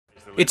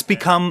It's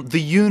become the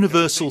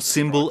universal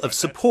symbol of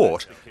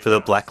support for the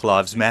Black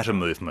Lives Matter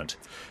movement,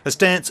 a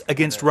stance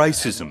against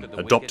racism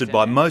adopted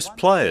by most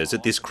players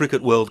at this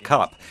Cricket World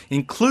Cup,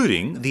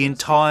 including the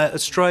entire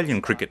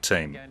Australian cricket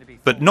team,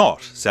 but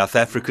not South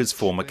Africa's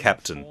former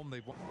captain.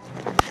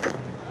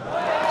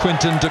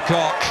 Quinton de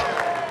Kock.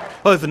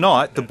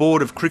 Overnight, the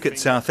Board of Cricket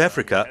South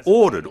Africa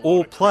ordered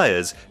all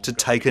players to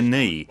take a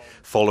knee,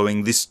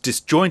 following this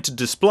disjointed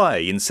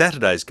display in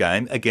Saturday's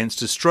game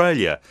against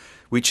Australia,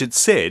 which it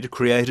said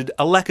created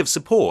a lack of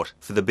support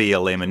for the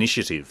BLM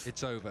initiative.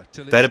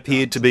 That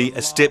appeared to be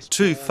a step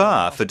too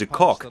far for de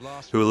Kock,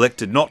 who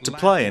elected not to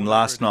play in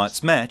last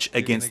night's match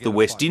against the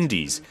West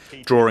Indies,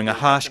 drawing a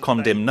harsh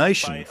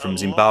condemnation from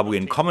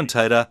Zimbabwean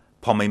commentator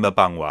Pomi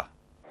Mabangwa.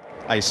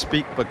 I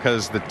speak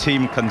because the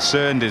team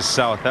concerned is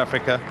South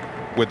Africa,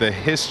 with a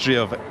history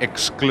of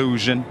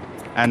exclusion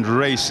and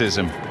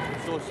racism.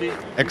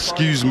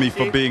 Excuse me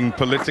for being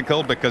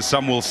political, because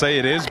some will say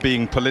it is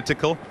being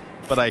political,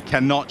 but I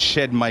cannot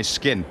shed my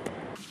skin.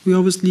 We're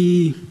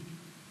obviously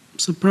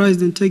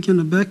surprised and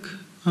taken aback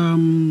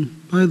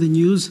by the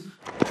news.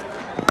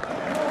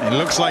 It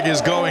looks like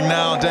he's going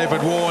now,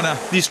 David Warner.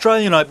 The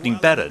Australian opening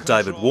batter,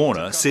 David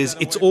Warner, says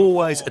it's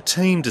always a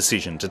team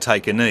decision to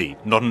take a knee,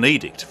 not an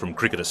edict from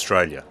Cricket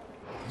Australia.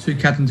 Two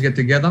captains get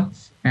together,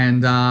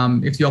 and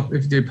if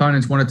the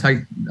opponents want to take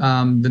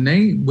the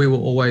knee, we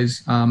will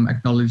always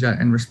acknowledge that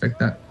and respect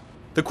that.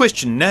 The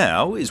question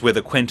now is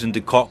whether Quinton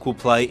de Kock will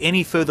play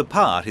any further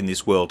part in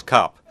this World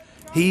Cup.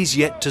 He's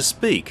yet to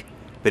speak,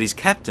 but his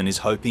captain is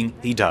hoping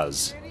he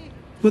does.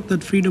 With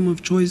that freedom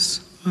of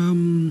choice,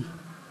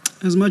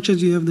 as much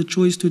as you have the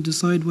choice to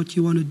decide what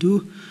you want to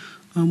do,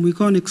 we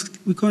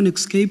can't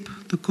escape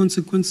the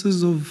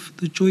consequences of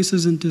the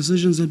choices and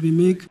decisions that we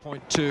make.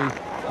 Point two.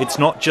 It's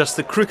not just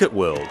the cricket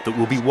world that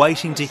will be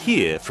waiting to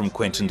hear from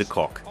Quinton de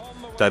Kock.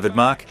 David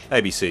Mark,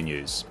 ABC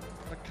News.